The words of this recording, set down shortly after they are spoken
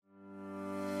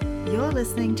You're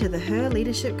listening to the Her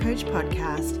Leadership Coach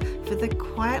podcast for the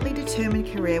quietly determined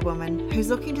career woman who's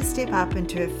looking to step up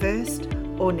into her first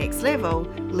or next level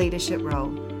leadership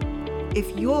role.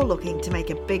 If you're looking to make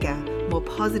a bigger, more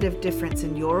positive difference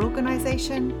in your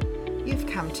organization, you've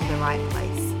come to the right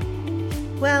place.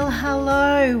 Well,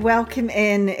 hello, welcome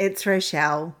in. It's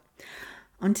Rochelle.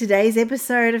 On today's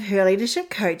episode of Her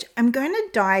Leadership Coach, I'm going to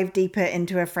dive deeper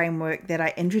into a framework that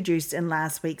I introduced in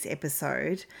last week's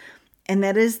episode, and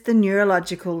that is the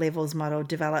neurological levels model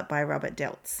developed by Robert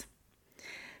Dilts.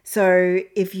 So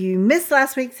if you missed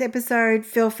last week's episode,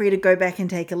 feel free to go back and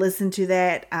take a listen to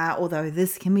that, although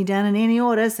this can be done in any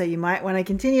order, so you might want to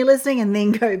continue listening and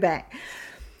then go back.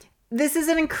 This is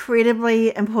an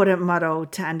incredibly important model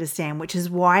to understand, which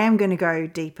is why I'm going to go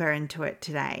deeper into it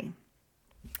today.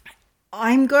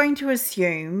 I'm going to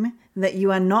assume that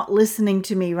you are not listening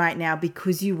to me right now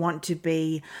because you want to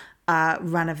be a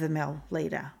run-of-the-mill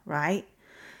leader, right?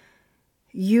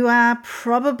 You are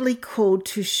probably called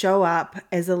to show up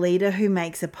as a leader who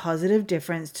makes a positive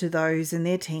difference to those in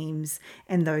their teams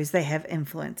and those they have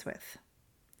influence with.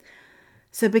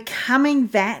 So becoming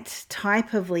that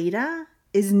type of leader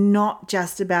is not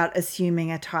just about assuming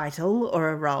a title or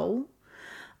a role.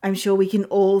 I'm sure we can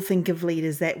all think of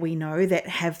leaders that we know that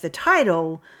have the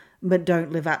title but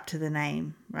don't live up to the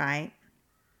name, right?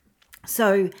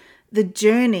 So the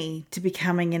journey to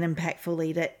becoming an impactful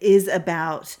leader is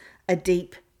about a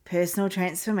deep personal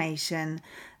transformation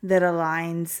that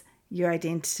aligns your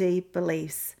identity,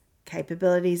 beliefs,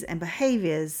 capabilities, and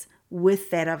behaviors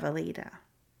with that of a leader.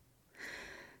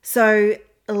 So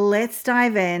let's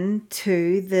dive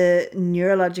into the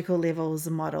neurological levels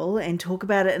model and talk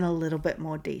about it in a little bit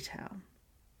more detail.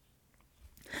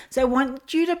 So I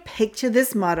want you to picture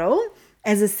this model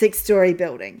as a 6-story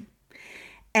building.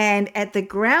 And at the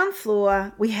ground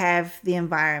floor, we have the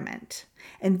environment.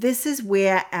 And this is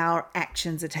where our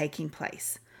actions are taking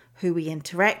place, who we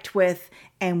interact with,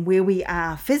 and where we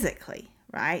are physically,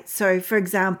 right? So, for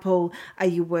example, are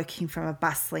you working from a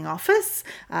bustling office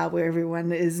where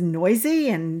everyone is noisy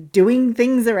and doing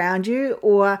things around you?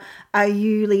 Or are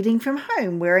you leading from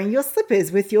home, wearing your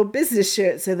slippers with your business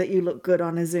shirt so that you look good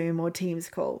on a Zoom or Teams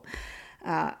call?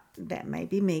 That may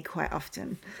be me quite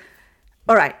often.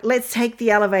 All right, let's take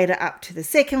the elevator up to the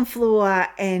 2nd floor,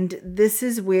 and this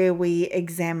is where we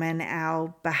examine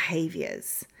our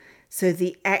behaviors. So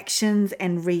the actions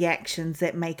and reactions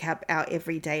that make up our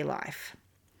everyday life.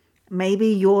 Maybe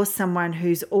you're someone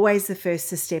who's always the first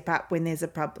to step up when there's a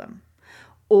problem.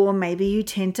 Or maybe you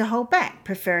tend to hold back,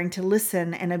 preferring to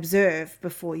listen and observe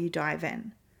before you dive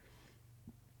in.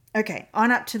 Okay,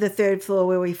 on up to the 3rd floor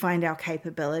where we find our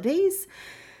capabilities.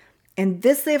 And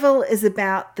this level is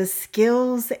about the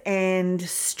skills and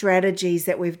strategies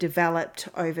that we've developed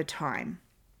over time.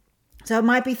 So it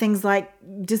might be things like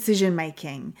decision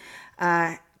making,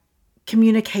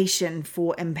 communication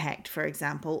for impact, for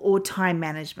example, or time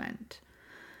management.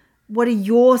 What are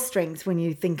your strengths when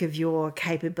you think of your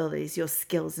capabilities, your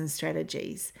skills and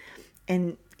strategies?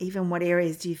 And even what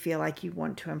areas do you feel like you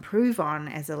want to improve on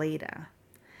as a leader?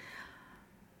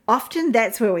 Often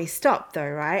that's where we stop though,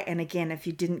 right? And again, if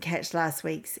you didn't catch last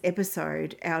week's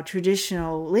episode, our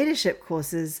traditional leadership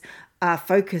courses are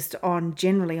focused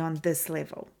generally on this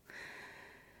level.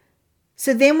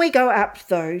 So then we go up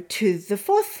though to the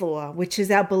 4th floor, which is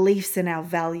our beliefs and our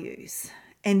values.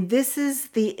 And this is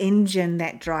the engine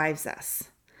that drives us.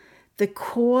 The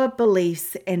core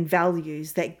beliefs and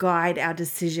values that guide our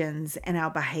decisions and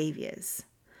our behaviors.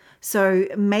 So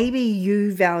maybe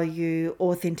you value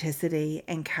authenticity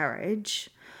and courage,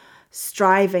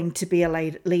 striving to be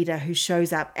a leader who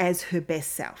shows up as her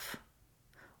best self.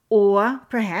 Or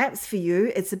perhaps for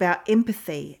you, it's about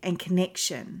empathy and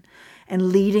connection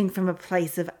and leading from a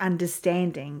place of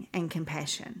understanding and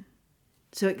compassion.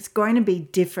 So it's going to be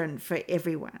different for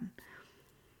everyone.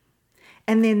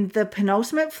 And then the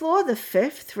penultimate floor, the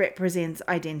 5th, represents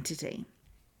identity.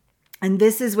 And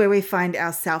this is where we find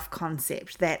our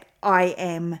self-concept, that I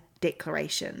am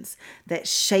declarations that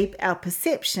shape our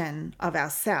perception of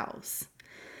ourselves.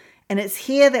 And it's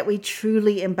here that we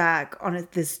truly embark on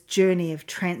this journey of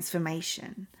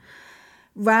transformation,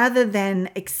 rather than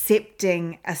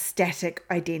accepting a static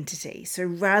identity. So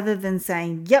rather than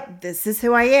saying, yep, this is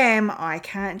who I am, I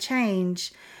can't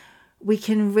change, we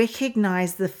can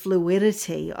recognize the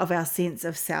fluidity of our sense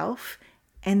of self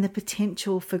and the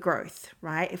potential for growth,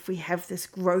 right? If we have this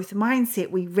growth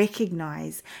mindset, we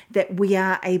recognize that we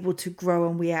are able to grow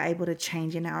and we are able to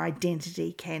change, and our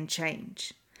identity can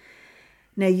change.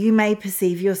 Now, you may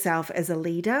perceive yourself as a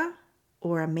leader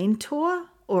or a mentor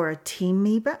or a team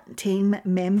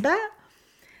member.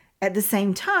 At the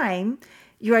same time,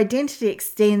 Your identity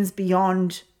extends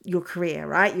beyond your career,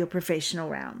 right? Your professional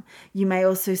realm. You may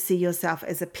also see yourself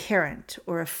as a parent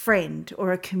or a friend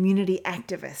or a community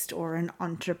activist or an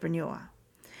entrepreneur.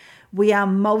 We are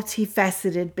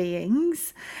multifaceted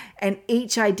beings, and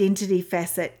each identity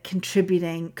facet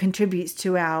contributes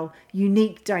to our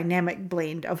unique dynamic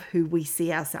blend of who we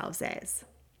see ourselves as.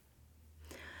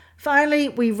 Finally,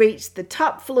 we reach the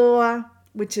top floor,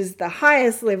 which is the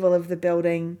highest level of the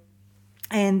building,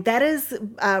 and that is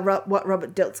what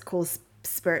Robert Dilts calls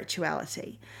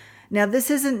spirituality. Now, this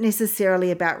isn't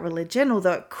necessarily about religion,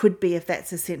 although it could be if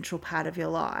that's a central part of your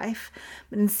life,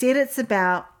 but instead it's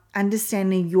about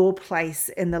understanding your place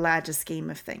in the larger scheme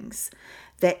of things,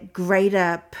 that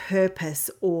greater purpose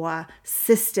or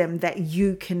system that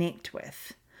you connect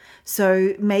with.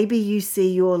 So maybe you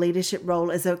see your leadership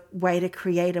role as a way to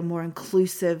create a more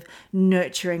inclusive,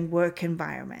 nurturing work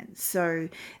environment. So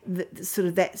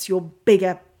that's your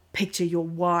bigger picture, your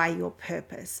why, your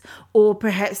purpose. Or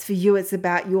perhaps for you, it's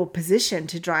about your position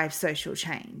to drive social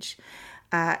change.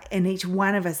 And each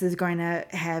one of us is going to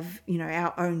have,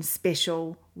 our own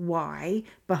special why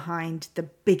behind the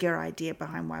bigger idea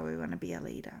behind why we want to be a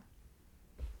leader.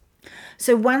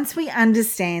 So once we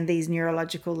understand these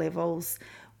neurological levels,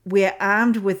 we're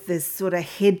armed with this sort of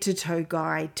head-to-toe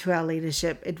guide to our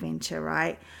leadership adventure,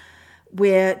 right?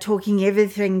 We're talking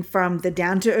everything from the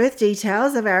down-to-earth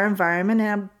details of our environment and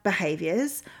our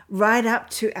behaviors, right up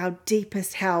to our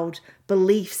deepest held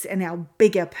beliefs and our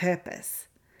bigger purpose.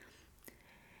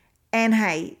 And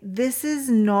hey, this is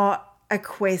not a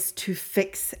quest to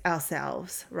fix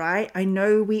ourselves, right? I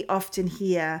know we often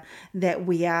hear that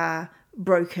we are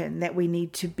broken, that we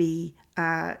need to be,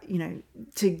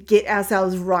 to get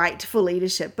ourselves right for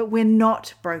leadership, but we're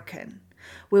not broken.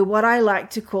 We're what I like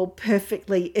to call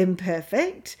perfectly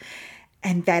imperfect,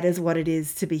 and that is what it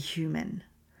is to be human.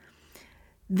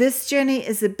 This journey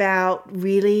is about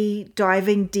really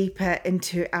diving deeper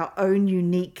into our own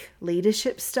unique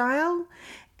leadership style,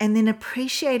 and then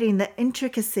appreciating the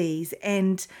intricacies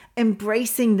and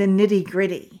embracing the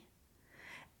nitty-gritty.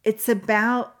 It's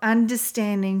about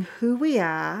understanding who we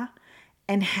are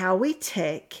and how we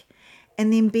tick,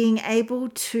 and then being able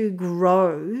to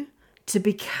grow to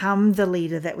become the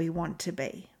leader that we want to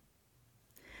be.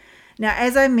 Now,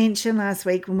 as I mentioned last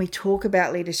week, when we talk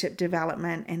about leadership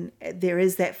development, and there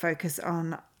is that focus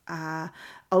on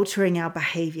altering our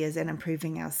behaviors and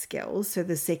improving our skills, so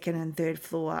the second and third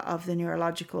floor of the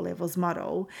neurological levels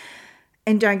model.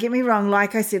 And don't get me wrong,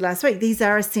 like I said last week, these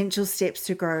are essential steps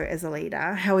to grow as a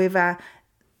leader. However,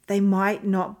 they might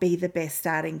not be the best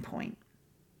starting point.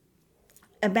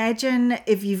 Imagine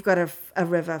if you've got a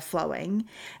river flowing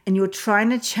and you're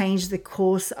trying to change the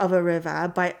course of a river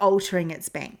by altering its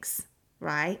banks,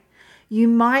 right? You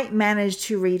might manage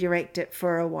to redirect it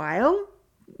for a while,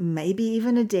 maybe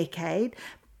even a decade,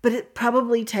 but it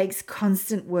probably takes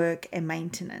constant work and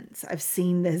maintenance. I've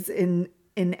seen this in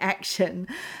action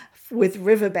with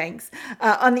riverbanks.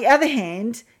 On the other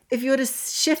hand, if you were to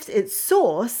shift its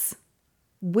source,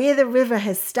 where the river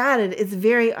has started, its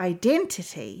very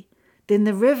identity, then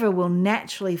the river will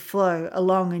naturally flow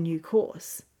along a new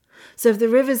course. So if the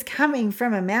river's coming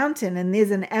from a mountain and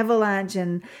there's an avalanche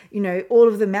and, all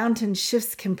of the mountain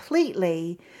shifts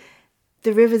completely,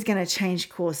 the river's going to change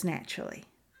course naturally.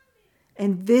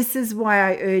 And this is why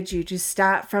I urge you to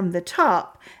start from the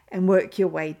top and work your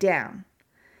way down.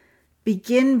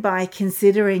 Begin by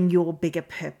considering your bigger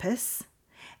purpose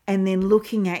and then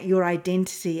looking at your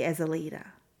identity as a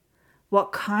leader.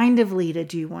 What kind of leader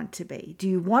do you want to be? Do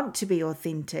you want to be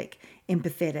authentic,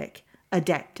 empathetic,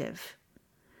 adaptive?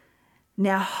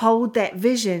 Now hold that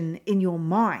vision in your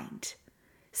mind.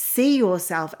 See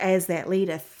yourself as that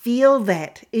leader. Feel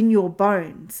that in your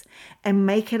bones and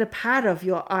make it a part of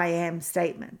your I am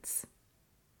statements.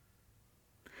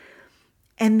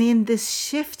 And then this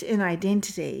shift in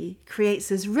identity creates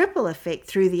this ripple effect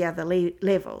through the other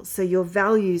levels. So your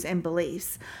values and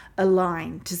beliefs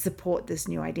align to support this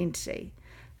new identity.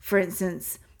 For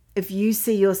instance, if you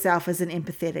see yourself as an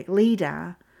empathetic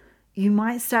leader, you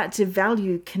might start to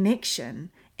value connection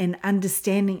and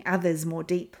understanding others more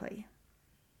deeply.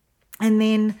 And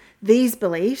then these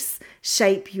beliefs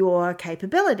shape your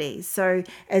capabilities. So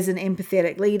as an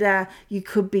empathetic leader, you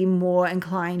could be more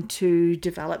inclined to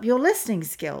develop your listening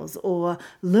skills or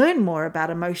learn more about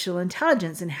emotional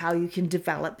intelligence and how you can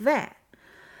develop that.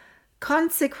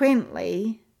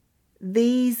 Consequently,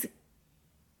 these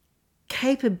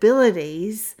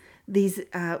capabilities,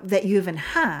 that you've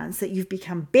enhanced, that you've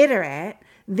become better at,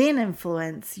 then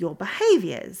influence your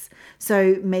behaviors.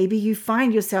 So maybe you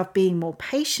find yourself being more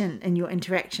patient in your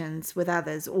interactions with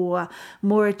others, or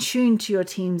more attuned to your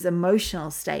team's emotional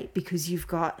state because you've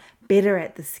got better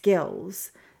at the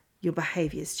skills. Your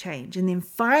behaviors change. And then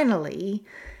finally,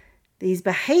 these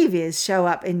behaviors show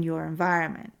up in your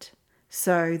environment.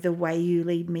 So the way you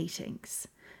lead meetings,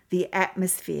 the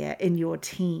atmosphere in your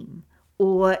team,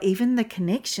 or even the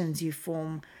connections you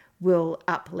form will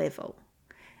up-level.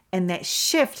 And that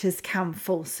shift has come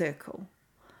full circle,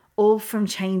 all from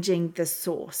changing the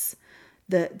source,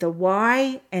 the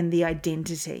why and the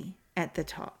identity at the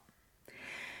top.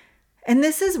 And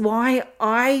this is why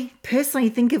I personally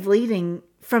think of leading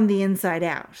from the inside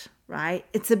out, right?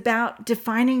 It's about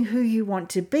defining who you want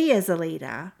to be as a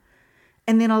leader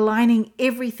and then aligning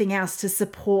everything else to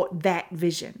support that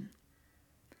vision.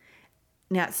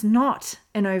 Now, it's not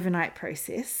an overnight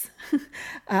process,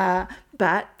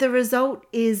 but the result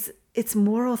is it's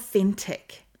more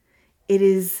authentic. It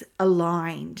is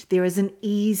aligned. There is an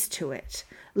ease to it.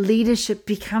 Leadership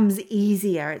becomes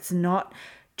easier. It's not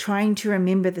trying to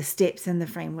remember the steps and the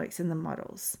frameworks and the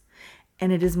models.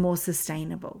 And it is more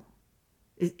sustainable.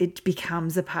 It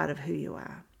becomes a part of who you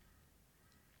are.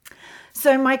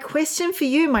 So my question for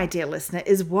you, my dear listener,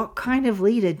 is what kind of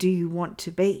leader do you want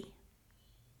to be?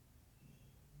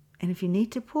 And if you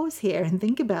need to pause here and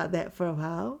think about that for a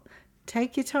while,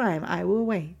 take your time. I will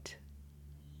wait.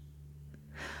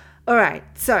 All right,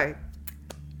 so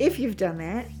if you've done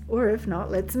that, or if not,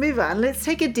 let's move on. Let's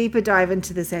take a deeper dive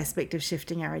into this aspect of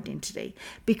shifting our identity,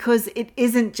 because it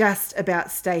isn't just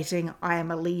about stating I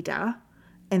am a leader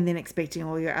and then expecting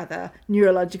all your other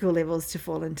neurological levels to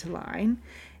fall into line.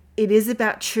 It is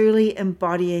about truly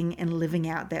embodying and living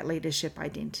out that leadership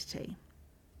identity.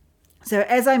 So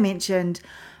as I mentioned,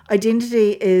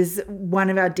 identity is one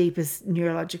of our deepest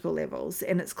neurological levels,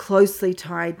 and it's closely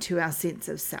tied to our sense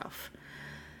of self.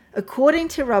 According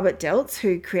to Robert Dilts,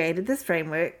 who created this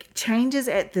framework, changes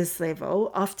at this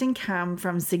level often come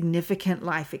from significant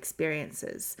life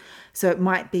experiences. So it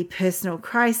might be personal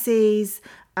crises,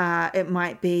 it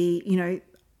might be,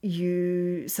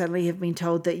 you suddenly have been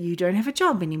told that you don't have a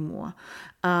job anymore.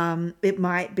 It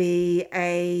might be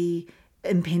a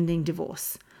impending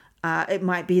divorce. It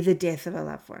might be the death of a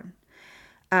loved one.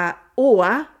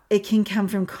 Or it can come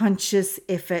from conscious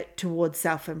effort towards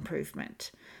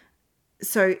self-improvement.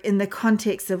 So in the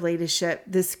context of leadership,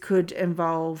 this could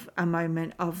involve a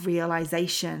moment of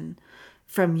realization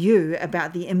from you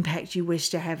about the impact you wish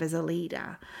to have as a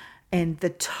leader and the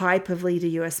type of leader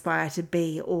you aspire to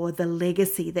be, or the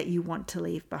legacy that you want to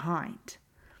leave behind.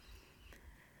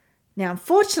 Now,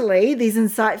 unfortunately, these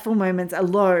insightful moments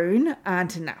alone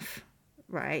aren't enough,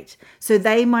 right? So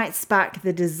they might spark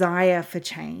the desire for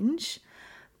change,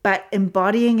 but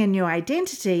embodying a new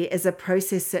identity is a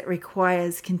process that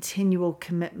requires continual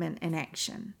commitment and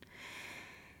action.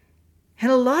 And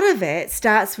a lot of it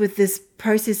starts with this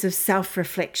process of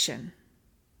self-reflection,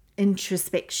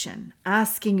 introspection,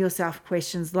 asking yourself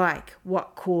questions like,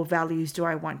 what core values do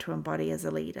I want to embody as a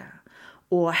leader?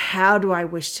 Or how do I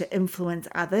wish to influence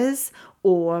others?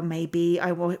 Or maybe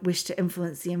I wish to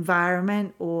influence the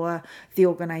environment or the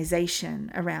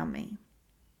organization around me.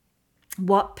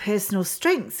 What personal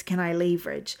strengths can I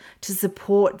leverage to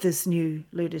support this new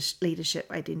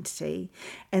leadership identity?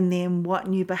 And then what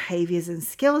new behaviors and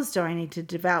skills do I need to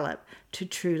develop to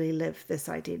truly live this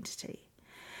identity?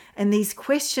 And these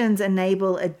questions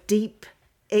enable a deep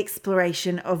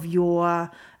exploration of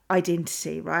your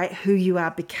identity, right? Who you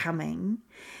are becoming,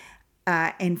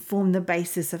 and form the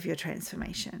basis of your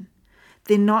transformation.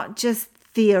 They're not just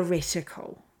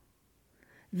theoretical.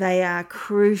 They are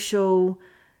crucial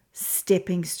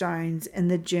stepping stones in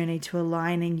the journey to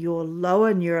aligning your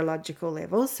lower neurological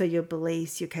levels, so your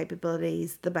beliefs, your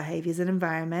capabilities, the behaviors and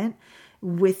environment,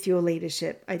 with your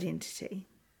leadership identity.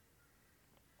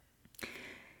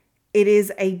 It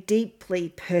is a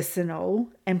deeply personal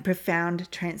and profound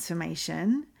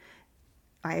transformation.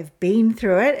 I have been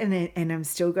through it and I'm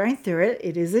still going through it.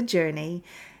 It is a journey,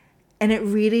 and it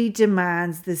really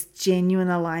demands this genuine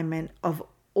alignment of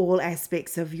all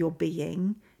aspects of your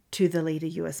being to the leader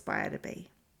you aspire to be.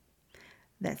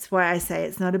 That's why I say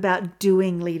it's not about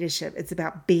doing leadership, it's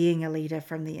about being a leader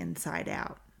from the inside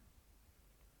out.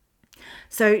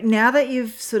 So now that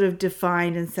you've sort of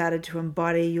defined and started to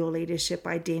embody your leadership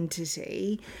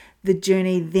identity, the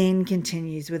journey then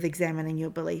continues with examining your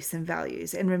beliefs and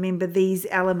values. And remember, these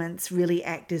elements really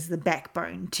act as the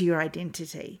backbone to your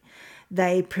identity.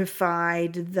 They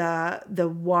provide the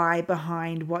why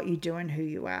behind what you do and who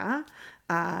you are,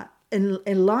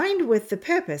 aligned with the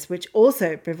purpose, which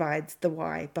also provides the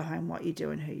why behind what you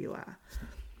do and who you are.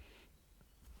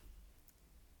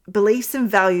 beliefs and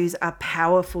values are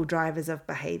powerful drivers of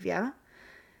behavior,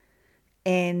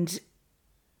 and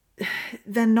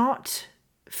they're not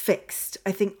fixed.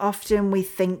 I think often we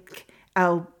think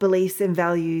our beliefs and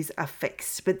values are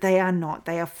fixed, but they are not.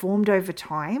 They are formed over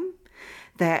time.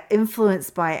 They're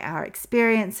influenced by our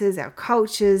experiences, our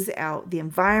cultures, the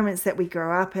environments that we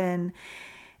grow up in,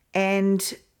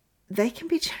 and they can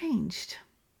be changed.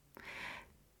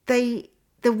 The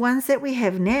ones that we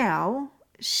have now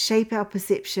shape our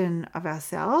perception of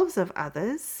ourselves, of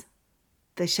others.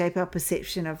 They shape our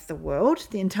perception of the world,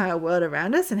 the entire world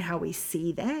around us, and how we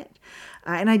see that.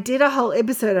 And I did a whole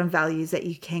episode on values that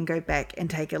you can go back and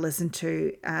take a listen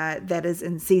to. That is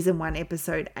in season 1,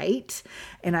 episode 8.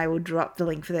 And I will drop the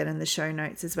link for that in the show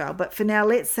notes as well. But for now,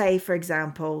 let's say, for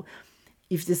example,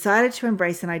 you've decided to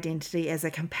embrace an identity as a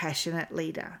compassionate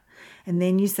leader. And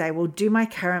then you say, well, do my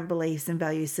current beliefs and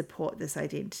values support this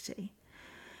identity?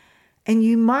 And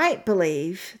you might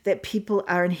believe that people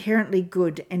are inherently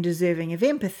good and deserving of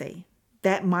empathy.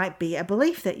 That might be a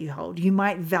belief that you hold. You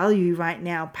might value right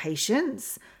now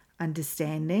patience,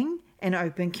 understanding, and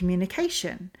open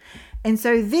communication. And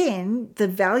so then the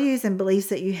values and beliefs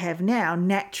that you have now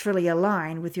naturally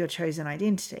align with your chosen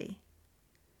identity.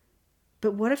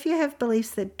 But what if you have beliefs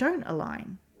that don't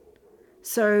align?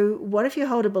 So what if you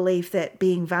hold a belief that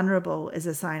being vulnerable is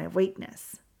a sign of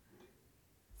weakness?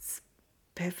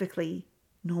 Perfectly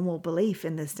normal belief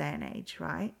in this day and age,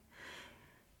 right?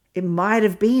 It might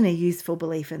have been a useful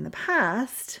belief in the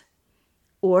past,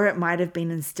 or it might have been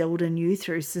instilled in you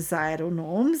through societal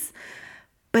norms,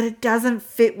 but it doesn't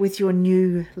fit with your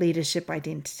new leadership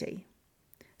identity.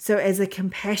 So as a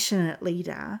compassionate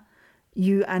leader,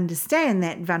 you understand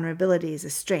that vulnerability is a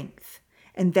strength,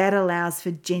 and that allows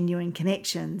for genuine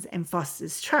connections and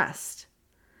fosters trust.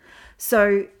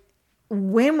 So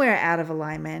when we're out of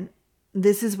alignment,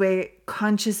 this is where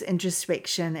conscious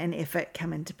introspection and effort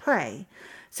come into play.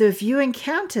 So if you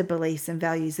encounter beliefs and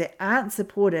values that aren't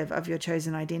supportive of your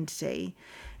chosen identity,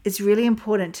 it's really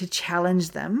important to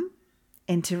challenge them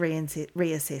and to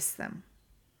reassess them.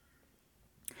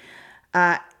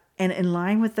 And in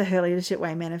line with the Her Leadership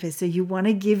Way manifesto, you want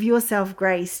to give yourself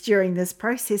grace during this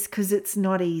process because it's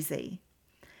not easy.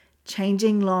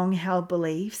 Changing long-held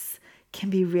beliefs can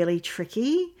be really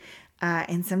tricky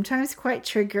and sometimes quite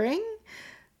triggering.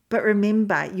 But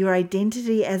remember, your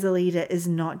identity as a leader is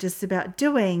not just about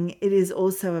doing, it is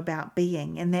also about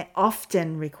being. And that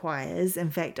often requires,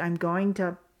 in fact, I'm going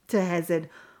to hazard,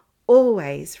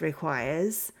 always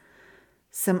requires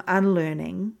some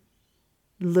unlearning,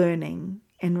 learning,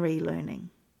 and relearning.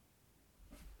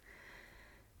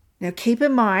 Now, keep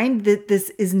in mind that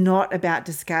this is not about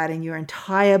discarding your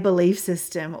entire belief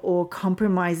system or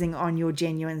compromising on your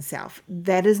genuine self.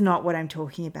 That is not what I'm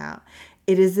talking about.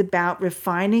 It is about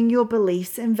refining your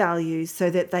beliefs and values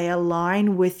so that they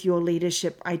align with your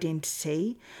leadership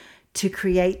identity to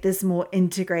create this more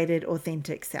integrated,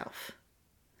 authentic self.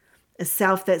 A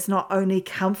self that's not only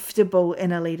comfortable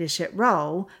in a leadership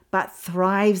role, but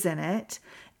thrives in it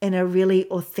in a really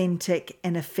authentic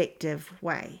and effective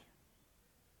way.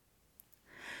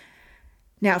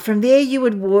 Now, from there, you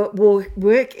would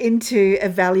work into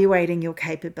evaluating your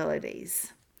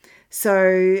capabilities.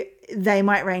 So they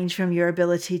might range from your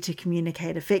ability to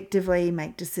communicate effectively,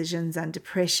 make decisions under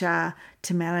pressure,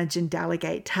 to manage and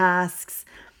delegate tasks.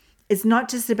 It's not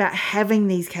just about having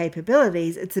these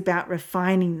capabilities, it's about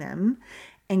refining them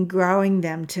and growing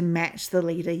them to match the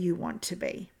leader you want to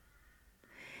be.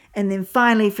 And then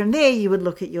finally, from there, you would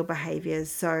look at your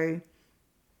behaviors. So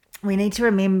we need to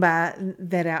remember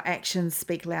that our actions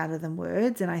speak louder than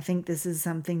words, and I think this is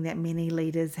something that many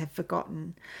leaders have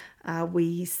forgotten.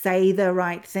 We say the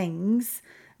right things,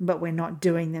 but we're not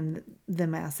doing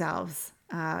them ourselves.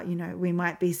 We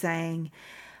might be saying,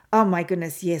 oh my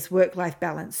goodness, yes, work-life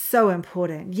balance, so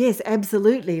important. Yes,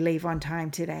 absolutely, leave on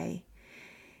time today.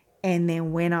 And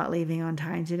then we're not leaving on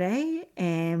time today,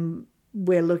 and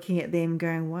we're looking at them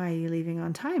going, why are you leaving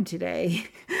on time today?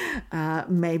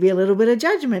 Maybe a little bit of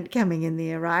judgment coming in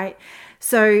there, right?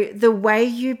 So the way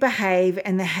you behave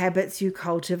and the habits you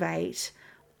cultivate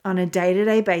on a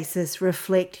day-to-day basis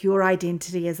reflect your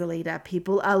identity as a leader.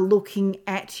 People are looking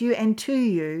at you and to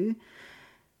you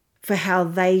for how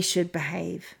they should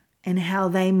behave and how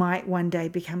they might one day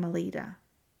become a leader.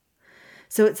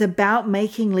 So it's about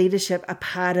making leadership a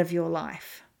part of your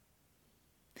life.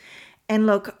 And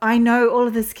look, I know all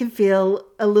of this can feel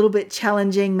a little bit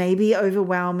challenging, maybe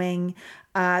overwhelming.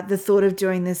 The thought of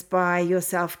doing this by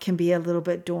yourself can be a little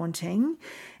bit daunting.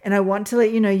 And I want to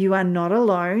let you know you are not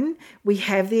alone. We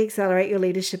have the Accelerate Your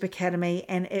Leadership Academy,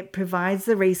 and it provides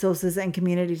the resources and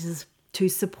communities to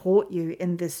support you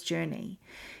in this journey.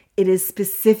 It is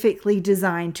specifically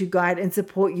designed to guide and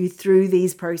support you through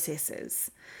these processes.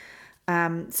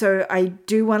 So I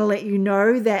do want to let you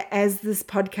know that as this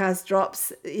podcast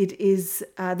drops, it is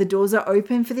the doors are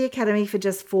open for the Academy for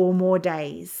just 4 more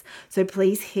days. So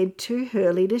please head to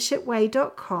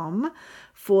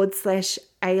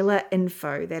herleadershipway.com/Ayla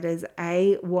info. That is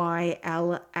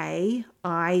AYLAINFO.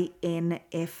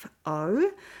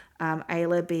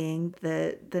 Ayla being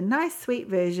the nice, sweet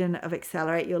version of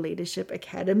Accelerate Your Leadership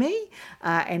Academy,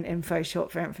 and info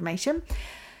short for information.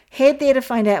 Head there to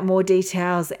find out more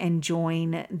details and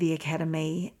join the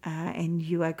Academy, and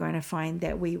you are going to find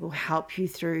that we will help you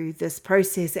through this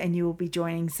process, and you will be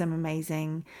joining some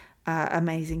amazing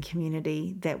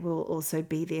community that will also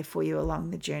be there for you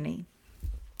along the journey.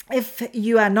 If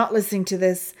you are not listening to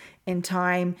this in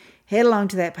time, head along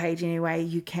to that page anyway.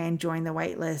 You can join the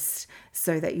wait list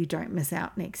so that you don't miss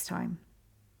out next time.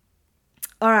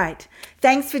 All right.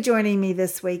 Thanks for joining me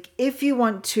this week. If you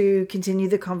want to continue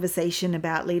the conversation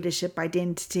about leadership,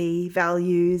 identity,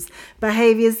 values,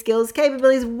 behavior, skills,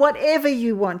 capabilities, whatever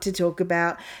you want to talk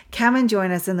about, come and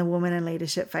join us in the Women in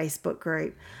Leadership Facebook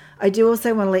group. I do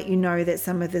also want to let you know that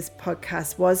some of this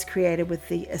podcast was created with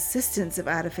the assistance of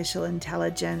artificial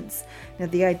intelligence. Now,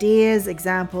 the ideas,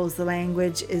 examples, the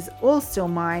language is all still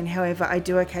mine. However, I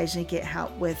do occasionally get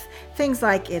help with things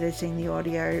like editing the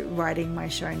audio, writing my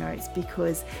show notes,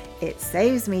 because it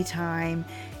saves me time,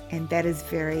 and that is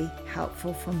very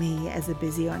helpful for me as a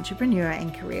busy entrepreneur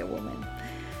and career woman.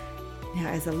 Now,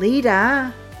 as a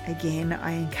leader, again,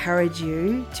 I encourage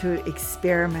you to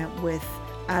experiment with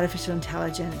artificial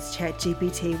intelligence,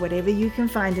 ChatGPT, whatever you can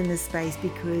find in this space,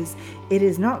 because it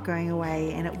is not going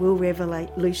away and it will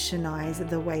revolutionize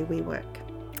the way we work.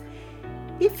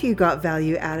 If you got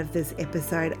value out of this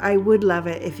episode, I would love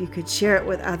it if you could share it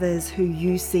with others who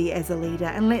you see as a leader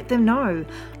and let them know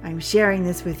I'm sharing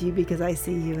this with you because I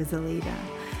see you as a leader.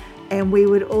 And we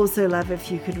would also love if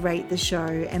you could rate the show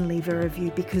and leave a review,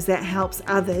 because that helps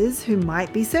others who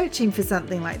might be searching for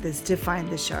something like this to find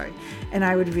the show. And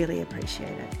I would really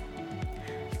appreciate it.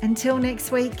 Until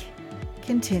next week,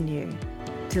 continue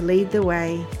to lead the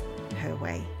way, her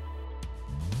way.